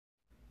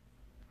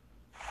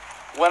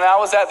When I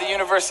was at the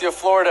University of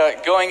Florida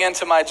going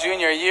into my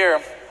junior year,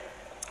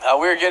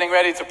 we were getting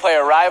ready to play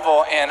a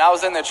rival, and I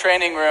was in the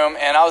training room,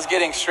 and I was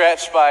getting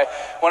stretched by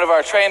one of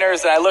our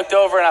trainers, and I looked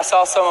over and I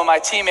saw some of my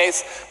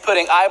teammates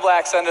putting eye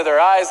blacks under their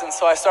eyes, and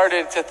so I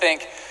started to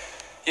think,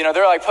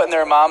 they're like putting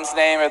their mom's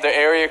name or their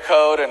area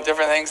code and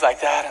different things like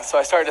that, and so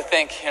I started to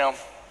think, I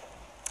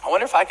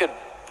wonder if I could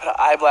put an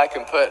eye black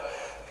and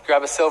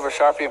grab a silver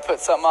Sharpie and put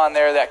something on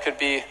there that could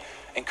be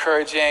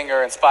encouraging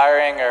or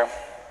inspiring or,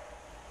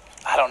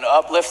 I don't know,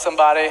 uplift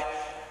somebody.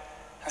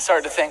 I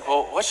started to think,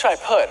 well, what should I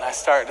put? And I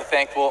started to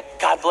think, well,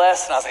 God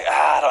bless. And I was like,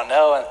 I don't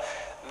know.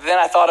 And then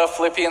I thought of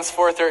Philippians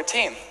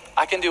 4:13.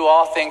 I can do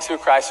all things through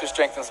Christ who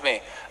strengthens me.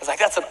 I was like,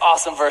 that's an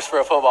awesome verse for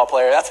a football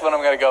player. That's what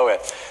I'm going to go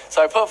with.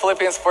 So I put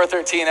Philippians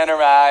 4:13 under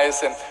my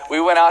eyes, and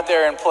we went out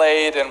there and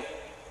played. And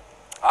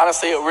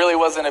honestly, it really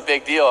wasn't a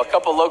big deal. A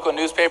couple local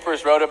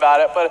newspapers wrote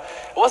about it, but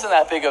it wasn't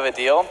that big of a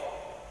deal.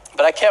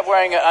 But I kept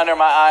wearing it under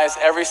my eyes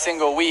every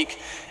single week.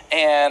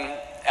 And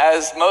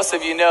as most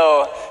of you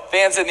know,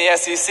 fans in the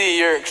SEC,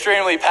 you're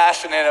extremely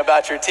passionate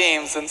about your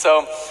teams. And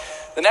so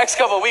the next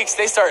couple of weeks,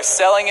 they start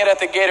selling it at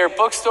the Gator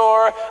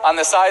bookstore, on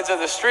the sides of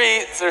the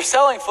street. They're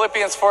selling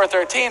Philippians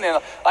 4:13.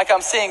 And like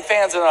I'm seeing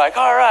fans, and they're like,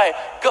 all right,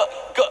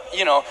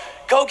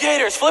 go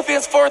Gators,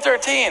 Philippians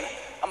 4:13.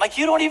 I'm like,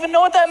 you don't even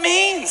know what that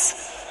means.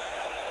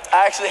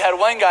 I actually had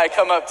one guy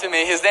come up to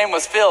me. His name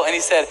was Phil. And he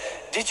said,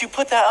 did you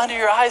put that under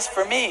your eyes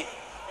for me?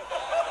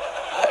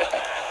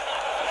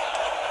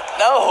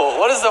 No,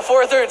 what does the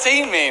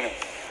 4:13 mean?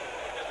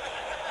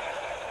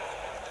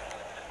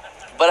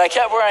 But I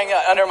kept wearing it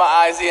under my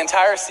eyes the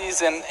entire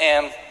season,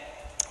 and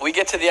we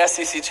get to the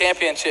SEC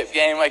championship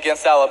game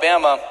against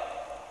Alabama.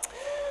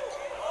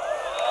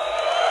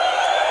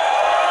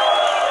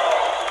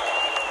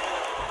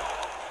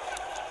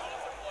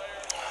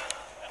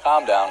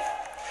 Calm down.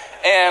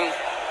 And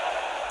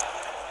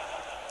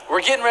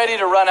we're getting ready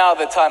to run out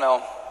of the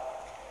tunnel.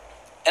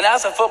 And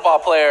as a football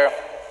player,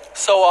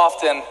 so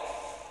often,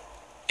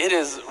 it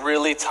is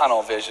really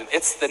tunnel vision.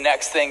 It's the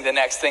next thing, the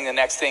next thing, the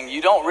next thing.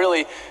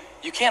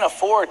 You can't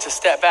afford to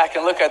step back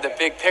and look at the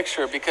big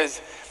picture because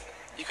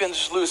you can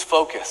just lose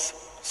focus.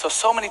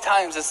 So many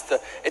times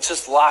it's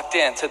just locked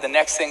in to the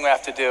next thing we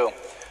have to do.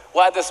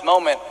 Well, at this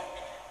moment,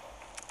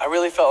 I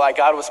really felt like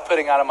God was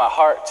putting out of my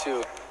heart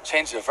to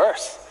change the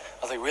verse.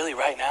 I was like, really,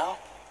 right now?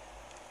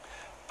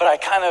 But I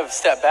kind of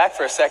stepped back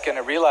for a second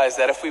and realized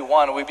that if we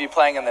won, we'd be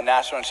playing in the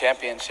national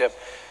championship.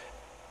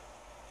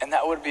 And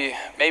that would be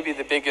maybe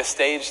the biggest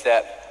stage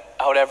that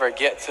I would ever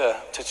get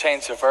to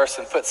change the verse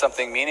and put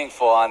something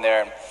meaningful on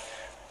there.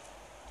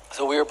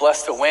 So we were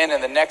blessed to win.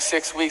 And the next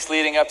 6 weeks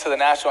leading up to the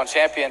national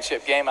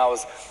championship game, I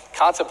was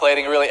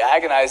contemplating, really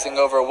agonizing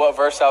over what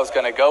verse I was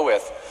going to go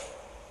with.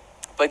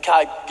 But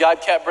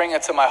God kept bringing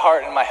it to my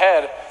heart and my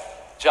head,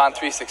 John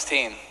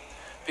 3:16.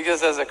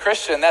 Because as a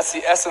Christian, that's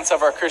the essence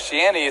of our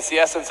Christianity. It's the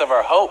essence of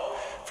our hope.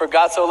 For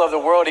God so loved the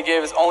world, he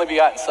gave his only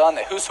begotten son,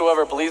 that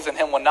whosoever believes in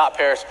him will not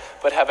perish,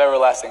 but have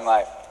everlasting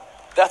life.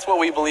 That's what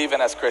we believe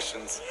in as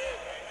Christians.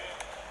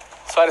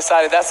 So I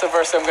decided that's the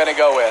verse I'm going to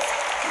go with.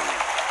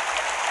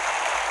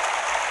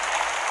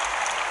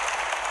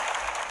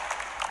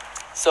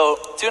 So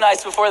 2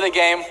 nights before the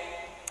game,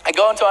 I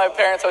go into my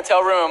parents'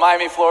 hotel room in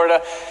Miami,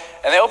 Florida,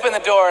 and they open the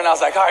door, and I was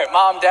like, all right,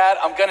 Mom, Dad,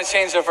 I'm going to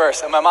change the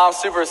verse. And my mom's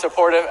super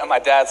supportive, and my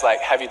dad's like,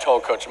 have you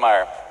told Coach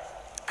Meyer?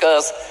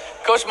 Because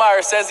Coach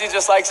Meyer says he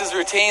just likes his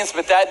routines,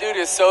 but that dude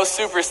is so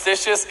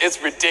superstitious,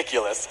 it's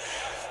ridiculous.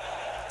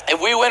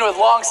 If we win with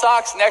long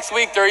socks, next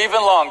week they're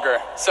even longer.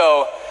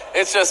 So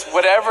it's just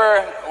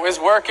whatever is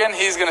working,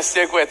 he's going to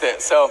stick with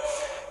it. So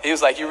he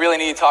was like, you really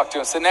need to talk to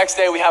him. So next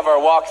day we have our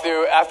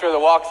walkthrough. After the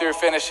walkthrough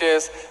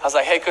finishes, I was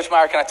like, hey, Coach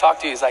Meyer, can I talk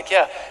to you? He's like,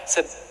 yeah.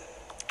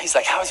 He's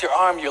like, how's your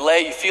arm, your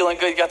leg? You feeling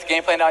good? You got the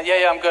game plan down?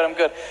 Yeah, I'm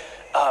good.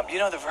 You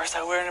know the verse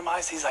I wear under my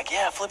eyes? He's like,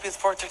 yeah, Philippians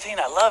 4:13.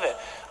 I love it.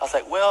 I was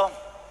like, well,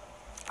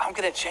 I'm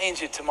going to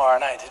change it tomorrow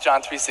night to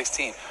John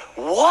 3:16.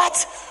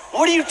 What?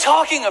 What are you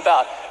talking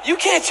about? You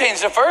can't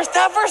change the verse.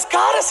 That verse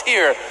got us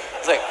here. I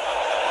was like,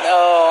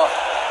 no.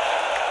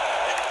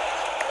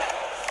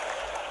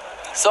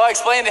 So I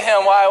explained to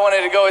him why I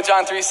wanted to go with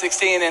John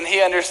 3:16, and he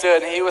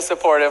understood, and he was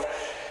supportive.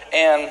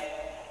 And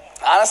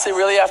honestly,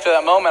 really after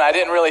that moment, I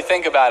didn't really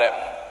think about it.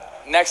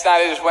 Next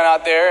night, I just went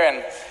out there,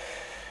 and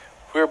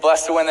we were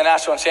blessed to win the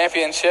national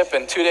championship.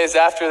 And 2 days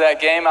after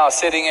that game, I was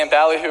sitting in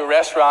Ballyhoo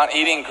restaurant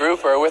eating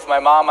grouper with my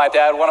mom, my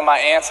dad, one of my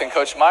aunts, and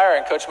Coach Meyer.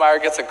 And Coach Meyer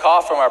gets a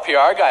call from our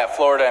PR guy at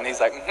Florida, and he's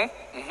like,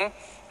 all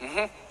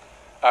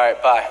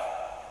right, bye.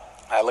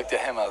 I looked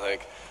at him, I was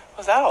like,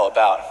 what's that all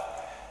about?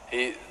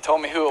 He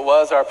told me who it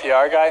was, our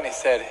PR guy, and he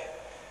said,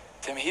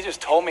 Tim, he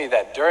just told me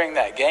that during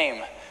that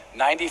game,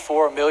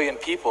 94 million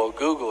people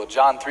Googled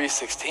John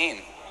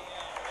 3:16.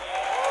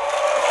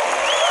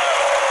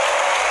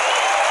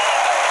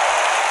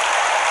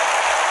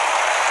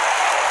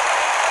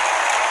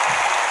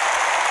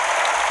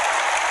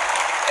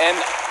 And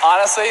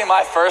honestly,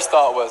 my first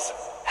thought was,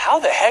 how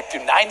the heck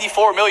do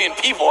 94 million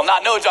people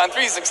not know John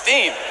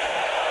 3:16?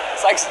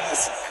 It's like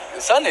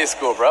Sunday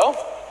school, bro.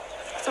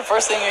 That's the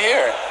first thing you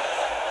hear.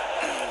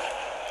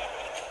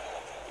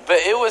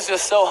 But it was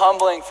just so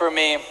humbling for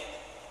me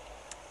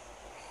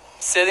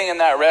sitting in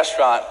that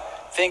restaurant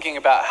thinking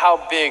about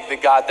how big the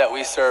God that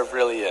we serve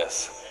really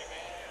is.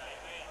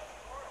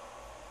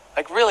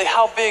 Like really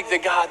how big the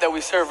God that we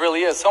serve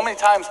really is. So many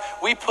times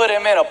we put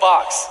him in a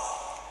box.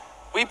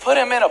 We put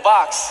him in a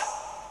box.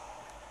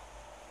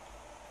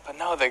 But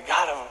no, the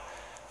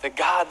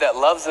God that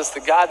loves us, the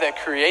God that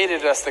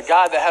created us, the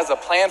God that has a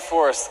plan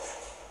for us,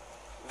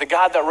 the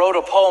God that wrote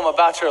a poem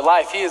about your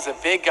life, he is a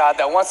big God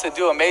that wants to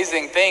do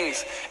amazing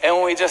things. And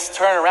when we just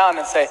turn around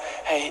and say,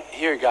 hey,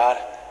 here, God,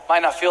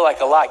 might not feel like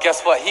a lot.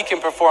 Guess what? He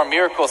can perform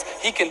miracles.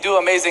 He can do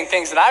amazing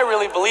things. And I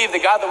really believe the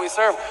God that we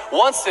serve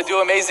wants to do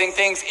amazing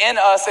things in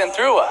us and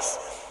through us.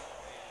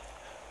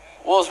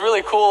 What was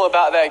really cool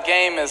about that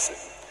game is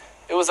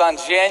it was on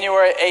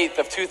January 8th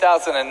of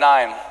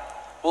 2009.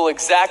 Well,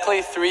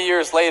 exactly 3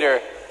 years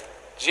later,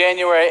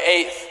 January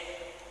 8th,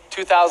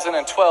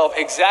 2012,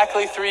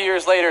 exactly 3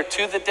 years later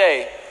to the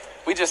day,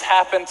 we just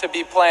happened to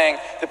be playing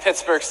the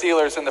Pittsburgh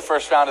Steelers in the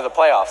first round of the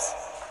playoffs.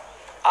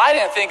 I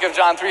didn't think of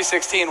John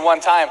 3:16 one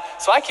time,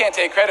 so I can't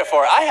take credit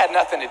for it. I had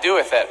nothing to do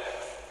with it.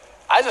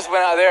 I just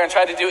went out there and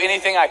tried to do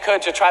anything I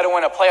could to try to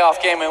win a playoff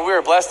game, and we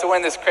were blessed to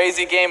win this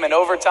crazy game in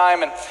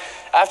overtime. And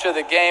after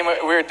the game,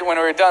 when we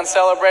were done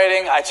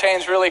celebrating, I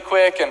changed really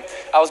quick, and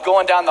I was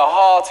going down the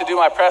hall to do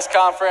my press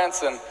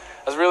conference, and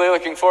I was really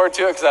looking forward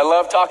to it because I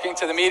love talking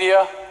to the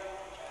media.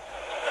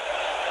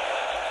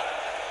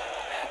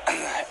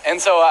 And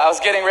so I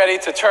was getting ready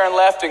to turn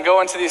left and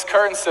go into these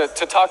curtains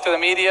to talk to the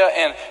media,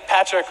 and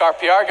Patrick, our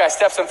PR guy,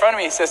 steps in front of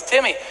me. He says,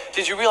 Timmy,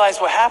 did you realize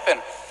what happened?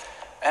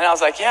 And I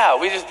was like, yeah,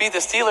 we just beat the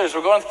Steelers.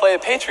 We're going to play the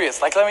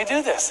Patriots. Like, let me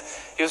do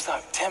this. He was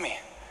like, Timmy,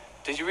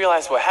 did you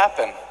realize what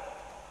happened?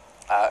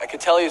 I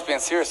could tell he was being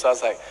serious, so I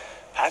was like,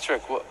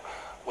 Patrick,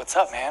 what's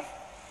up, man?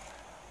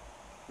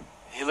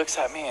 He looks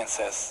at me and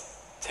says,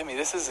 Timmy,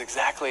 this is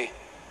exactly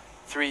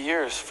 3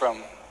 years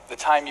from the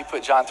time you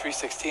put John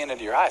 3:16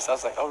 into your eyes. I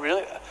was like, oh,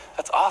 really?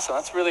 That's awesome.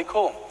 That's really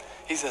cool.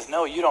 He says,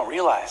 no, you don't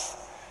realize.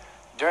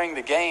 During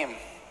the game,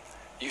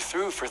 you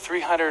threw for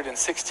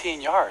 316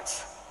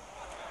 yards.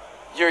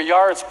 Your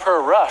yards per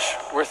rush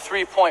were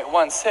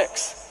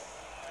 3.16.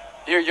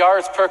 Your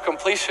yards per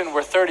completion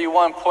were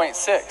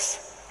 31.6.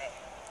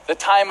 The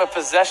time of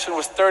possession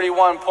was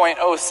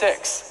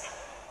 31.06.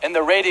 And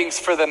the ratings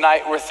for the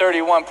night were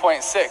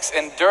 31.6.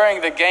 And during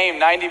the game,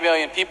 90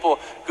 million people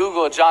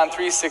Googled John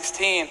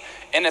 3:16,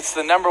 and it's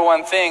the number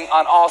one thing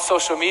on all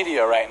social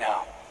media right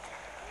now.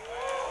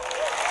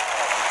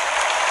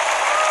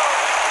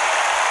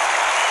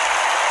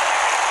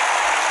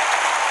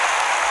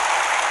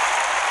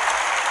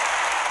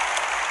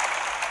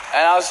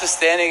 And I was just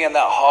standing in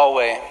that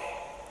hallway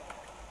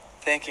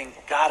thinking,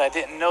 God, I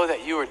didn't know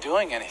that you were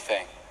doing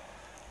anything.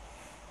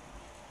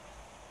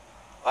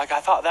 Like,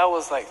 I thought that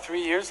was like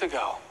 3 years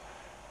ago.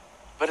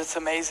 But it's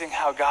amazing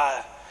how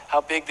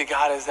big the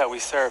God is that we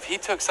serve. He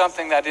took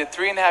something that I did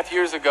 3.5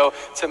 years ago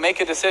to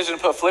make a decision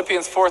to put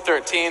Philippians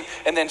 4:13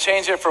 and then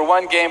change it for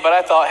one game. But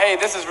I thought, hey,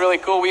 this is really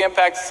cool. We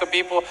impacted some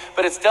people,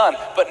 but it's done.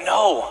 But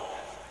no,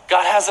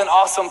 God has an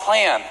awesome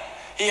plan.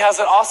 He has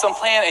an awesome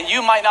plan, and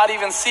you might not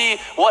even see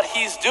what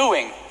he's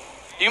doing.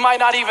 You might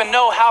not even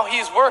know how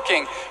he's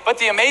working. But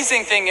the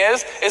amazing thing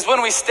is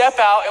when we step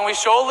out and we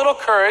show a little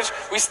courage,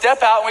 we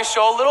step out and we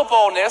show a little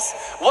boldness,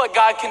 what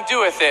God can do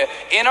with it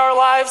in our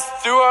lives,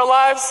 through our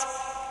lives.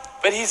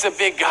 But he's a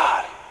big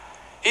God.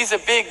 He's a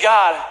big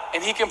God,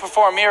 and he can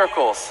perform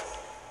miracles.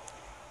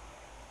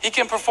 He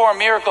can perform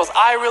miracles.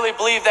 I really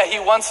believe that he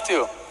wants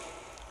to.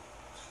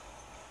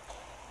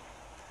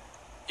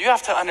 You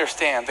have to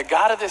understand, the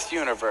God of this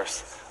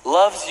universe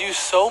loves you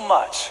so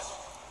much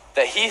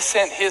that he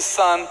sent his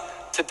son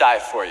to die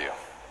for you.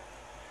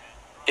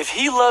 If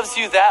he loves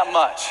you that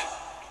much,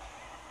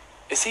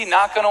 is he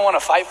not going to want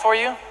to fight for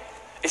you?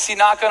 Is he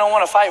not going to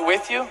want to fight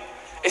with you?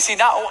 Is he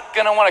not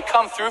going to want to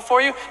come through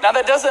for you? Now,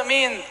 that doesn't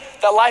mean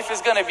that life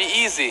is going to be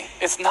easy.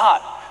 It's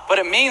not. But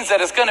it means that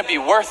it's going to be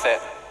worth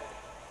it.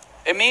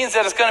 It means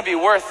that it's going to be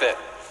worth it.